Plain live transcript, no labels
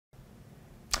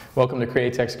Welcome to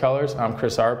Createx Colors. I'm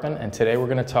Chris Arpin, and today we're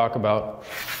going to talk about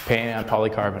painting on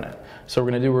polycarbonate. So we're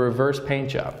going to do a reverse paint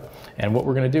job. And what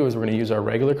we're going to do is we're going to use our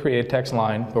regular Createx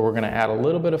line, but we're going to add a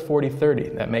little bit of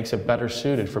 40-30 that makes it better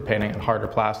suited for painting on harder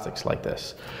plastics like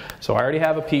this. So I already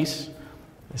have a piece.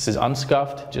 This is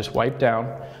unscuffed, just wiped down.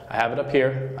 I have it up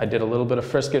here. I did a little bit of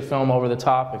frisket film over the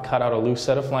top and cut out a loose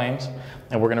set of flames,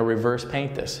 and we're going to reverse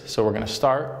paint this. So we're going to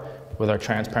start with our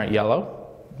transparent yellow,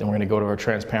 then we're going to go to our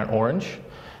transparent orange.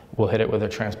 We'll hit it with a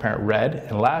transparent red,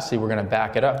 and lastly we're going to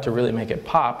back it up to really make it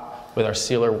pop with our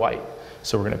sealer white.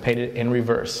 So we're going to paint it in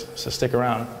reverse. So stick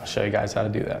around, I'll show you guys how to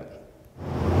do that.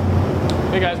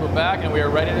 Hey guys, we're back and we are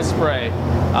ready to spray.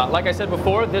 Like I said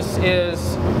before, this is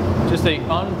just a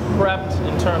unprepped,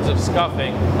 in terms of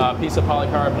scuffing, piece of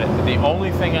polycarbonate. The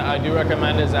only thing I do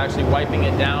recommend is actually wiping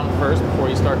it down first before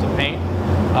you start to paint.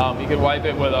 You could wipe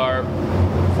it with our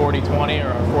 40-20 or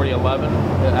our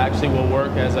 40-11. It actually will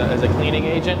work as a cleaning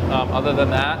agent. Other than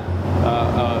that,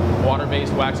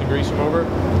 water-based wax and grease remover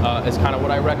is kind of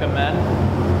what I recommend.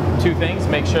 Two things: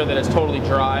 make sure that it's totally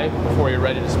dry before you're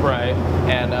ready to spray,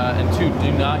 and two,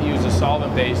 do not use a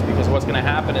solvent base, because what's going to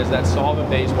happen is that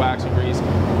solvent-based wax and grease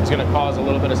is going to cause a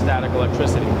little bit of static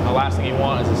electricity. The last thing you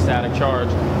want is a static charge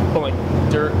pulling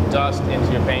dirt, dust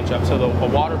into your paint job. So a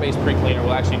water-based pre-cleaner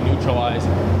will actually neutralize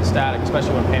the static,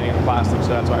 especially when painting in plastic, so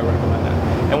that's why I recommend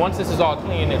that. And once this is all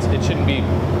clean, it shouldn't be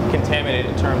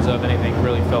contaminated in terms of anything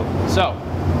really filthy. So,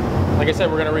 like I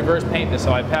said, we're going to reverse paint this.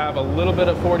 So I have a little bit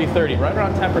of 40-30, right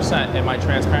around 10% in my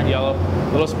transparent yellow.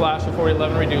 A little splash of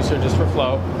 40-11 reducer just for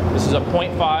flow. This is a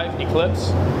 0.5 Eclipse,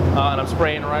 and I'm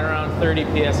spraying right around 30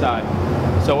 psi.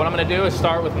 So what I'm going to do is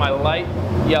start with my light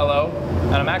yellow,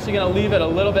 and I'm actually going to leave it a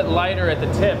little bit lighter at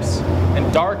the tips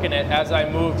and darken it as I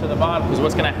move to the bottom, because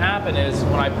what's going to happen is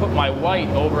when I put my white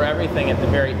over everything at the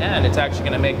very end, it's actually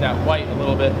going to make that white a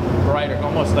little bit brighter,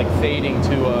 almost like fading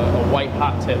to a white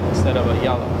hot tip instead of a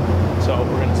yellow. So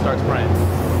we're going to start spraying.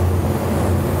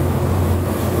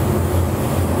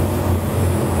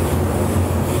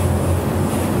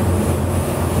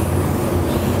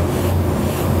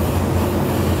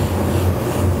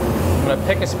 I'm going to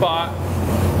pick a spot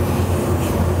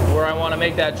where I want to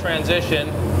make that transition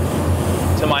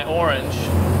to my orange.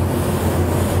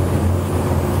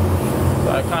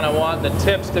 So I kind of want the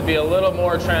tips to be a little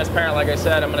more transparent. Like I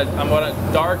said, I'm going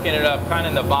to darken it up kind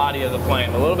of in the body of the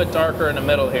flame, a little bit darker in the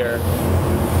middle here.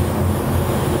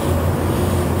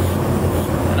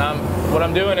 And what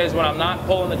I'm doing is, when I'm not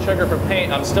pulling the trigger for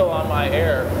paint, I'm still on my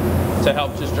air to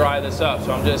help just dry this up.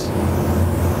 So I'm just,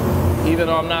 even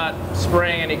though I'm not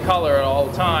spraying any color at all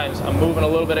times, I'm moving a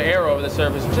little bit of air over the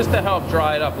surface just to help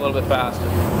dry it up a little bit faster.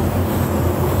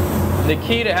 The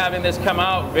key to having this come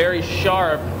out very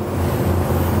sharp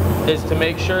is to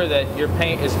make sure that your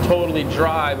paint is totally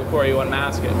dry before you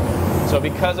unmask it. So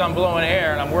because I'm blowing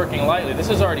air and I'm working lightly, this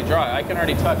is already dry. I can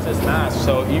already touch this mask,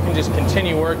 so you can just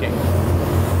continue working.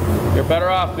 You're better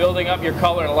off building up your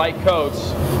color in light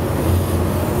coats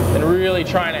than really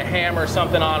trying to hammer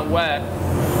something on wet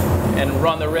and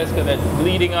run the risk of it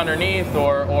bleeding underneath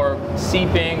or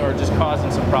seeping or just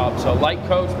causing some problems. So light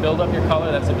coats, build up your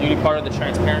color. That's the beauty part of the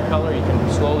transparent color. You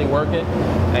can slowly work it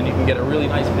and you can get a really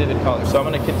nice vivid color. So I'm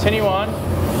going to continue on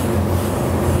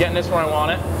getting this where I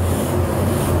want it.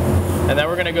 And then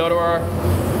we're going to go to our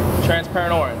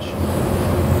transparent orange.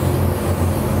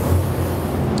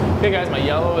 Okay guys, my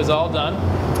yellow is all done.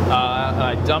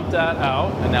 I dumped that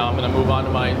out, and now I'm going to move on to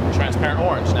my transparent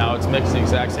orange. Now it's mixed the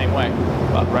exact same way,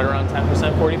 right around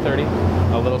 10%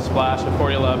 40-30, a little splash of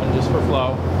 40-11 just for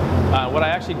flow. What I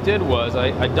actually did was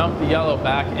I dumped the yellow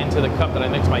back into the cup that I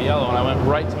mixed my yellow, and I went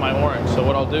right to my orange. So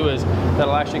what I'll do is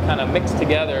that'll actually kind of mix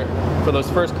together for those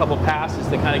first couple passes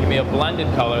to kind of give me a blended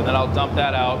color. Then I'll dump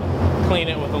that out, clean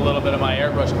it with a little bit of my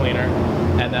airbrush cleaner,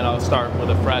 and then I'll start with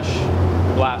a fresh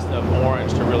blast of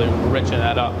orange to really richen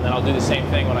that up. And then I'll do the same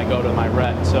thing when I go to my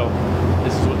red. So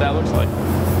this is what that looks like.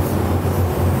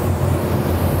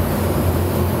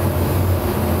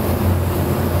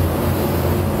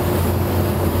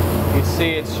 You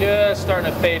see it's just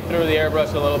starting to fade through the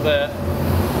airbrush a little bit,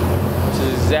 which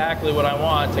is exactly what I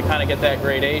want to kind of get that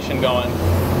gradation going.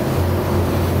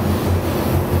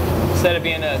 Instead of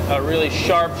being a really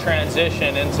sharp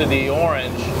transition into the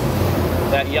orange,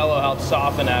 that yellow helps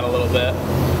soften that a little bit.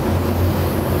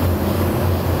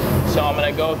 So I'm going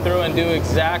to go through and do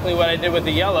exactly what I did with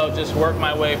the yellow, just work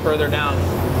my way further down.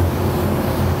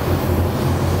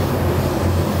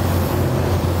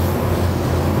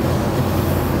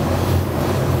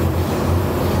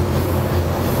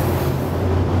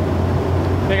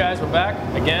 Okay guys, we're back.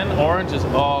 Again, orange is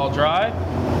all dry.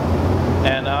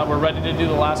 And we're ready to do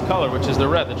the last color, which is the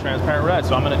red, the transparent red.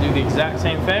 So I'm going to do the exact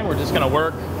same thing. We're just going to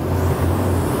work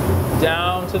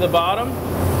down to the bottom.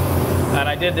 And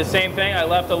I did the same thing. I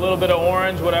left a little bit of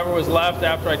orange, whatever was left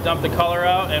after I dumped the color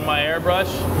out in my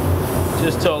airbrush,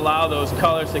 just to allow those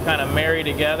colors to kind of marry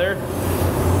together.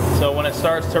 So when it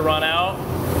starts to run out,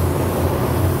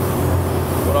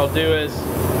 what I'll do is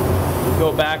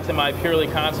go back to my purely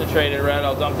concentrated red.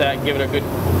 I'll dump that and give it a good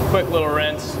quick little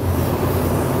rinse,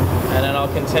 and then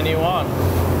I'll continue on.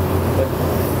 But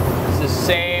it's the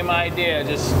same idea,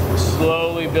 just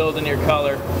slowly building your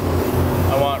color.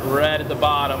 I want red at the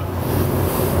bottom,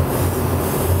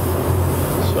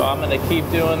 so I'm going to keep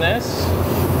doing this,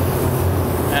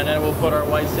 and then we'll put our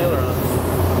white sealer on.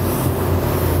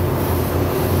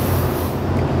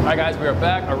 Alright guys, we are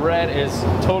back. Our red is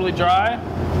totally dry,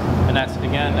 and that's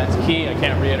key. I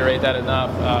can't reiterate that enough.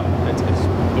 It's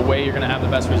the way you're going to have the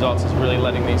best results is really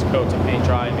letting these coats of paint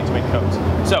dry in between coats.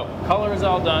 So, color is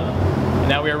all done, and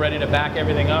now we are ready to back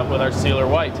everything up with our sealer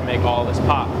white to make all this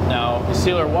pop. Now, the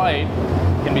sealer white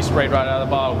can be sprayed right out of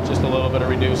the bottle with just a little bit of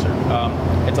reducer.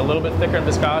 It's a little bit thicker in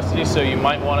viscosity, so you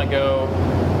might want to go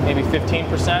maybe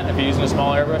 15% if you're using a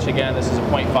small airbrush. Again, this is a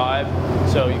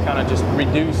 0.5, so you kind of just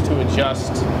reduce to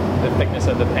adjust the thickness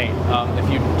of the paint. If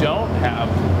you don't have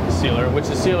the sealer, which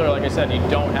the sealer, like I said, you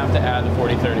don't have to add the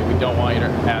 40-30. We don't want you to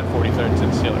add 40-30 to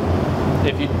the sealer.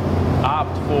 If you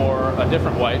opt for a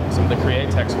different white, some of the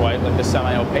Createx white, like the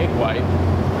semi-opaque white,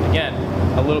 again,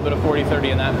 a little bit of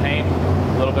 40-30 in that paint,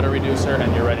 a little bit of reducer,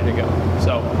 and you're ready to go.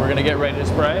 So we're going to get ready to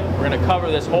spray. We're going to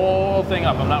cover this whole thing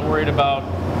up. I'm not worried about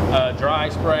dry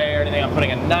spray or anything. I'm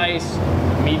putting a nice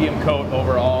medium coat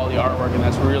over all the artwork, and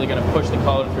that's really going to push the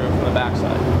color through from the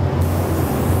backside.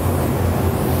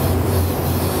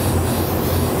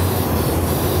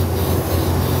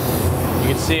 You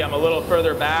can see I'm a little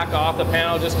further back off the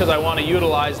panel just because I want to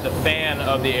utilize the fan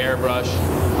of the airbrush.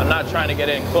 I'm not trying to get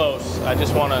in close. I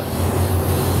just want to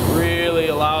really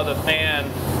allow the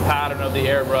fan pattern of the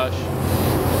airbrush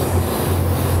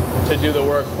to do the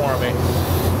work for me.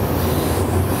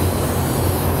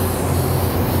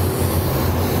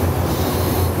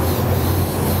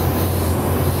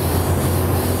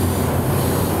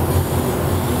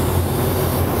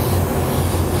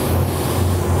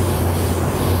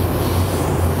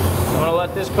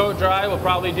 Let this coat dry. We'll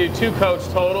probably do 2 coats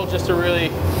total just to really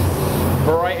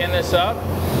brighten this up,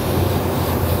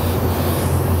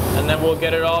 and then we'll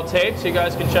get it all taped so you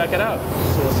guys can check it out.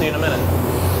 So we'll see you in a minute.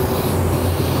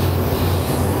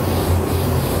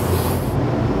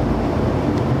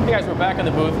 Hey guys, we're back in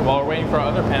the booth while we're waiting for our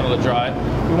other panel to dry.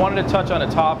 We wanted to touch on a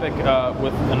topic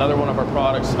with another one of our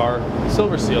products, our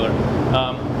silver sealer.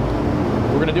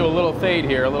 We're going to do a little fade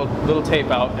here, a little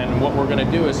tape out, and what we're going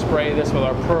to do is spray this with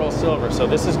our pearl silver. So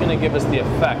this is going to give us the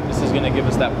effect. This is going to give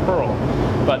us that pearl,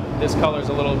 but this color is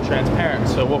a little transparent.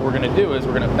 So what we're going to do is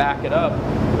we're going to back it up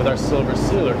with our silver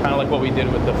sealer, kind of like what we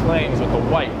did with the flames with the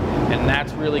white, and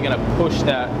that's really going to push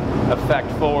that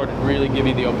effect forward and really give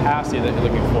you the opacity that you're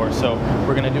looking for. So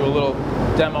we're going to do a little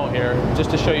demo here just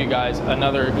to show you guys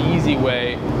another easy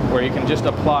way where you can just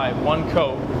apply 1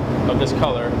 coat of this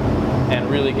color and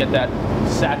really get that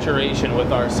saturation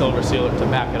with our silver sealer to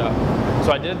back it up.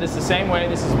 So I did this the same way.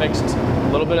 This is mixed a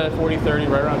little bit of 40-30,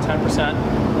 right around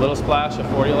 10%, a little splash of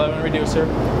 40-11 reducer.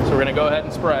 So we're going to go ahead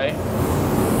and spray.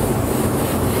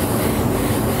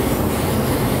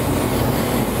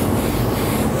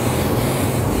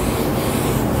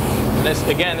 And this,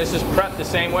 again, this is prepped the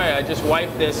same way. I just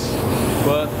wiped this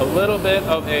with a little bit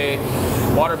of a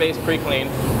water-based pre-clean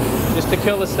just to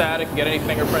kill the static and get any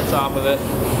fingerprints off of it.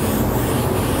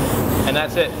 And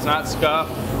that's it. It's not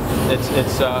scuffed. It's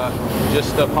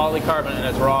just a polycarbonate in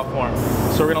its raw form.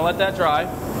 So we're going to let that dry.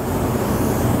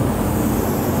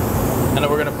 And then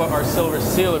we're going to put our silver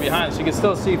sealer behind it so you can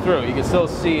still see through. You can still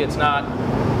see it's not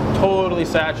totally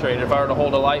saturated. If I were to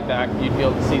hold a light back, you'd be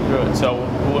able to see through it. So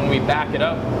when we back it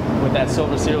up with that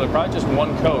silver sealer, probably just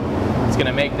 1 coat, it's going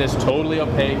to make this totally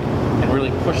opaque and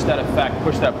really push that effect,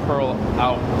 push that pearl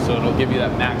out, so it'll give you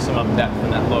that maximum depth in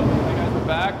that look.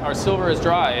 Back, our silver is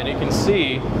dry, and you can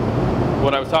see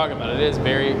what I was talking about. It is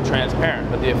very transparent,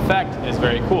 but the effect is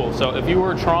very cool. So if you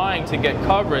were trying to get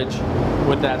coverage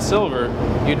with that silver,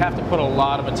 you'd have to put a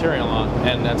lot of material on,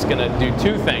 and that's going to do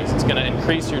 2 things. It's going to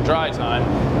increase your dry time,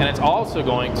 and it's also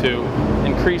going to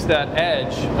increase that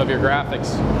edge of your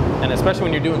graphics. And especially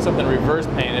when you're doing something reverse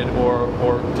painted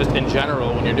or just in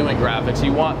general when you're doing graphics,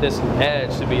 you want this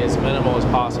edge to be as minimal as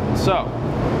possible. So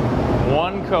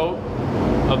one coat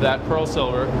of that pearl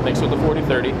silver mixed with the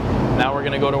 4030. Now we're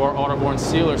going to go to our Autoborn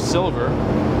Sealer Silver,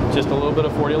 just a little bit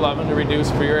of 4011 to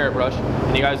reduce for your airbrush,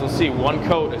 and you guys will see one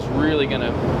coat is really going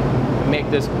to make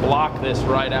this block this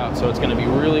right out. So it's going to be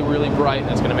really, really bright,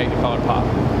 and it's going to make the color pop.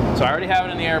 So I already have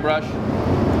it in the airbrush.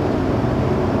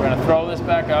 We're going to throw this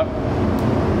back up,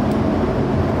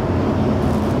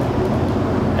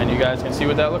 and you guys can see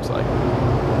what that looks like.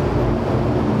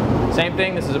 Same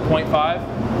thing, this is a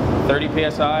 0.5,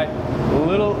 30 psi, a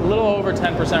little over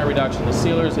 10% reduction. The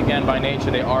sealers, again, by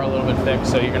nature, they are a little bit thick,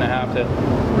 so you're going to have to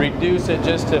reduce it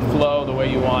just to flow the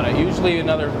way you want it. Usually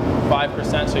another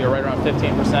 5%, so you're right around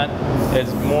 15%,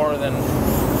 is more than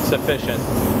sufficient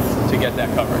to get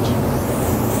that coverage.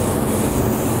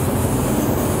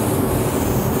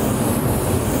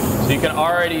 So you can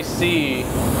already see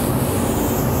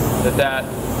that that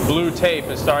blue tape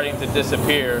is starting to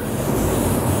disappear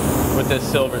with this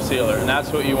silver sealer, and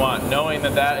that's what you want. Knowing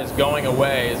that that is going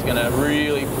away is going to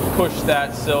really push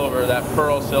that silver, that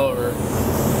pearl silver,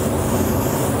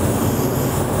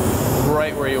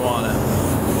 right where you want it,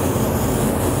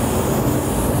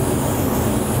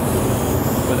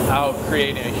 without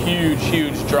creating a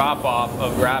huge drop off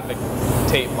of graphic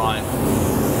tape line.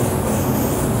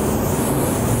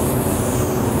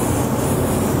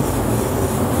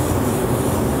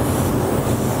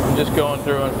 Just going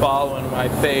through and following my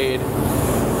fade.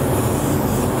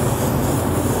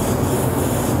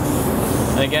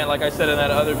 And again, like I said in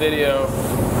that other video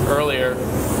earlier,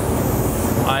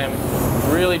 I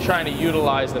am really trying to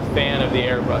utilize the fan of the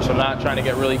airbrush. I'm not trying to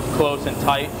get really close and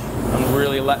tight. I'm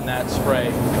really letting that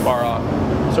spray far off.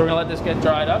 So we're gonna let this get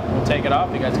dried up. We'll take it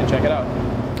off. You guys can check it out.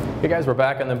 Hey guys, we're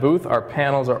back in the booth. Our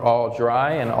panels are all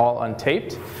dry and all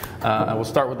untaped. We'll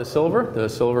start with the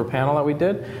silver panel that we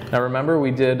did. Now remember,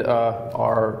 we did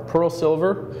our pearl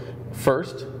silver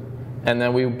first, and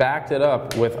then we backed it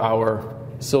up with our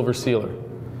silver sealer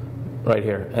right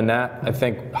here. And that, I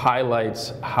think,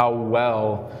 highlights how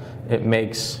well it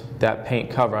makes that paint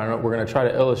cover. I don't know, we're going to try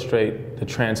to illustrate the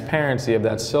transparency of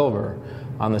that silver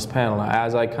on this panel. Now,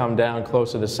 as I come down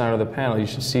close to the center of the panel, you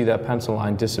should see that pencil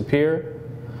line disappear.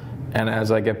 And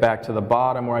as I get back to the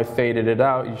bottom where I faded it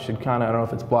out, you should kind of, I don't know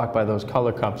if it's blocked by those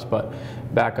color cups, but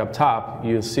back up top,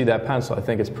 you'll see that pencil. I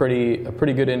think it's a pretty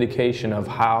good indication of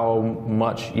how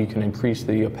much you can increase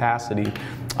the opacity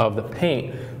of the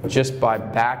paint just by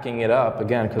backing it up,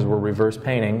 again, because we're reverse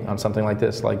painting on something like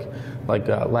this, like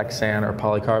Lexan or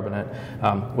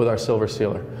polycarbonate, with our silver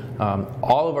sealer.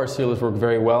 All of our sealers work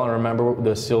very well, and remember,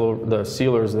 the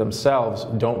sealers themselves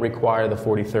don't require the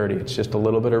 40-30. It's just a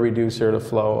little bit of reducer to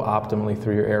flow optimally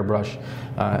through your airbrush.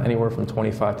 Anywhere from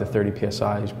 25 to 30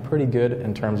 psi is pretty good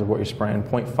in terms of what you're spraying.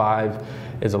 0.5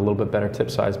 is a little bit better tip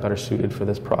size, better suited for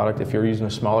this product. If you're using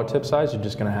a smaller tip size, you're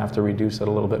just going to have to reduce it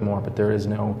a little bit more, but there is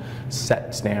no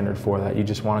set standard for that. You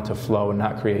just want it to flow and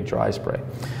not create dry spray.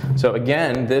 So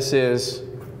again, this is,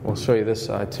 we'll show you this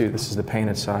side too. This is the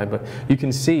painted side, but you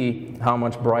can see how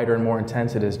much brighter and more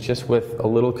intense it is just with a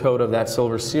little coat of that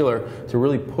silver sealer to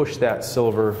really push that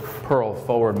silver pearl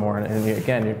forward more. And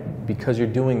again, because you're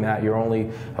doing that, you're only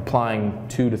applying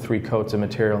 2 to 3 coats of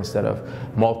material instead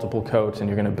of multiple coats, and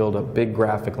you're going to build up big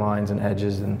graphic lines and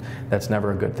edges, and that's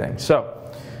never a good thing.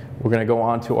 So we're going to go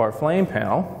on to our flame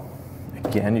panel.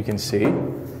 Again, you can see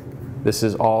this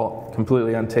is all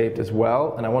completely untaped as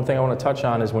well. And one thing I want to touch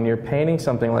on is when you're painting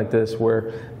something like this,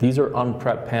 where these are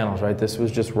unprepped panels, right? This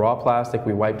was just raw plastic.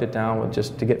 We wiped it down with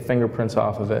just to get fingerprints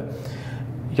off of it.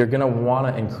 You're going to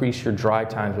want to increase your dry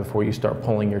times before you start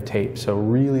pulling your tape. So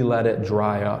really let it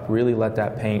dry up. Really let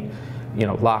that paint, you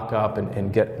know, lock up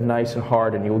and get nice and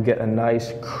hard, and you will get a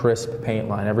nice crisp paint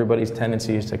line. Everybody's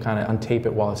tendency is to kind of untape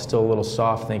it while it's still a little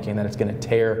soft, thinking that it's going to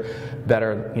tear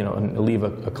better, you know, and leave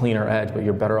a cleaner edge, but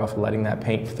you're better off letting that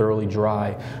paint thoroughly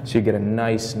dry so you get a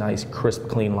nice crisp,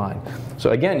 clean line. So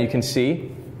again, you can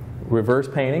see reverse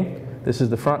painting. This is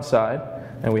the front side,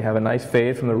 and we have a nice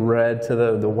fade from the red to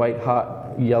the white hot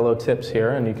yellow tips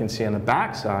here, and you can see on the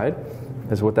back side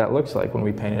is what that looks like when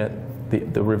we painted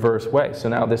it the reverse way. So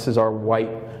now this is our white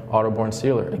Autoborn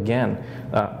sealer. Again,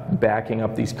 backing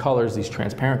up these colors, these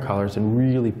transparent colors, and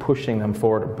really pushing them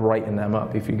forward to brighten them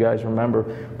up. If you guys remember,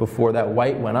 before that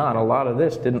white went on, a lot of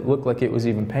this didn't look like it was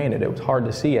even painted. It was hard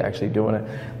to see actually doing it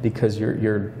because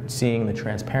you're seeing the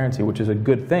transparency, which is a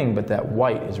good thing, but that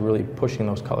white is really pushing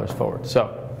those colors forward.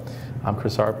 So I'm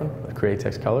Chris Harpin with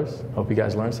Createx Colors. Hope you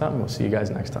guys learned something. We'll see you guys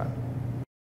next time.